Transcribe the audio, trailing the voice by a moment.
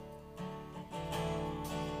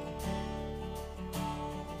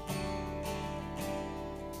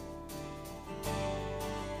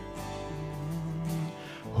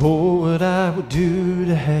Oh, what I would do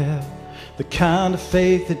to have the kind of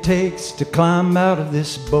faith it takes to climb out of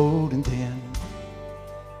this boat and then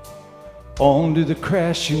onto the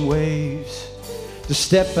crashing waves, to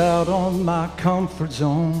step out on my comfort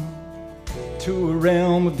zone, to a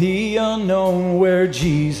realm of the unknown where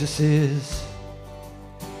Jesus is,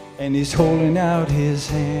 and He's holding out His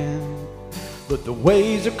hand. But the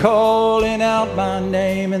waves are calling out my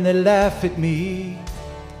name and they laugh at me,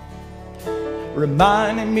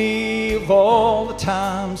 reminding me of all the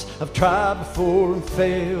times I've tried before and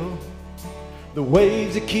failed. The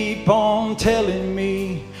waves that keep on telling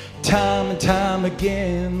me time and time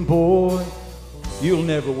again, boy, you'll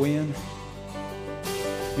never win.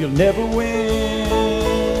 You'll never win.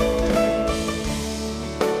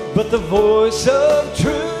 But the voice of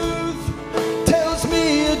truth tells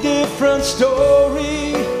me a different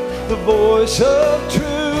story. The voice of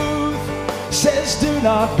truth says do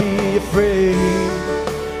not be afraid.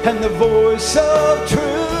 And the voice of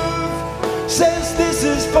truth says this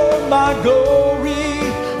is for my glory.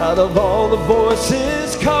 Out of all the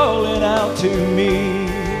voices calling out to me,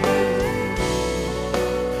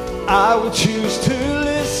 I will choose to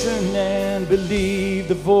listen and believe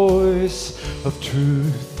the voice of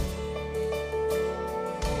truth.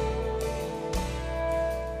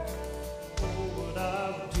 What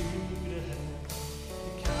I would do to have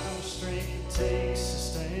the kind of strength it takes to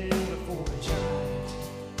stand before a giant,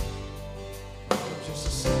 just a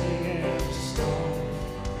sitting empty stone,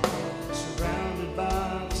 surrounded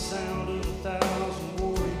by the sound of 1,000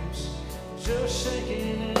 warriors, just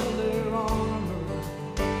shaking in their armor,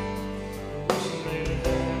 wishing they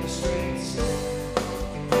had the strength to stand.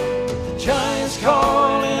 The giant's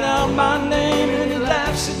calling out my name and He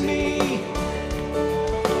laughs at me,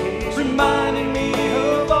 reminding me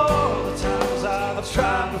of all the times I've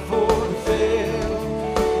tried before and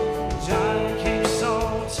failed. The giant keeps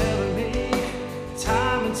on telling me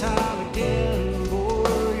time and time again,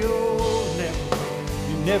 boy, you'll never win.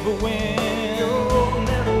 You never win. You'll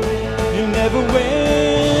never win. You never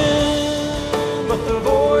win. But the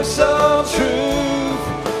voice of truth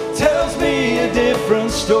tells me a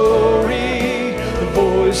different story. The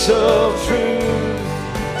voice of truth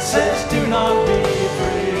says do not be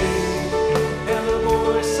afraid. And the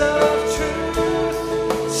voice of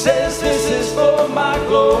truth says this is for my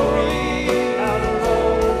glory. Out of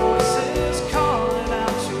all the voices calling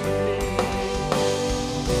out to me,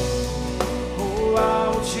 oh, I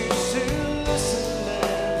will choose to listen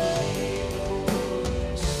and believe the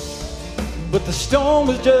voice. But the storm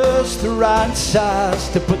was just the right size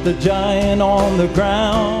to put the giant on the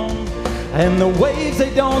ground, and the waves,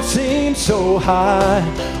 they don't seem so high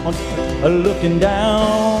on looking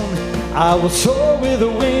down. I will soar with the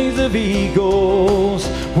wings of eagles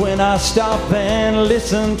when I stop and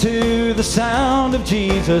listen to the sound of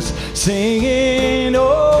Jesus singing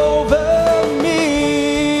over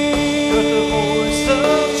me. But the voice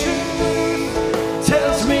of truth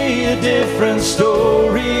Tells me a different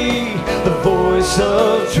story. The voice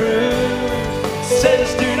of truth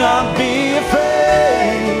says do not be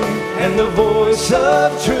afraid. And the voice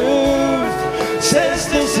of truth says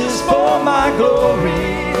this is for my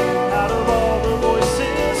glory. out of all the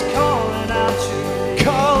voices calling out to me,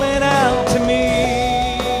 Calling out to me.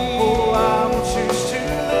 oh, I will choose to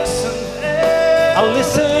listen. I'll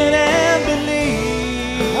listen and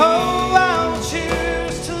believe. Oh, I will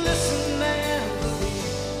choose to listen and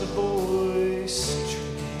believe the voice of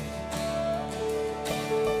truth.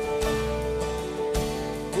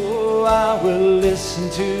 Oh, I will listen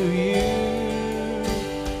to you.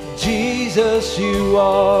 Jesus, you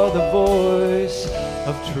are the voice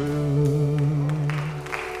of truth.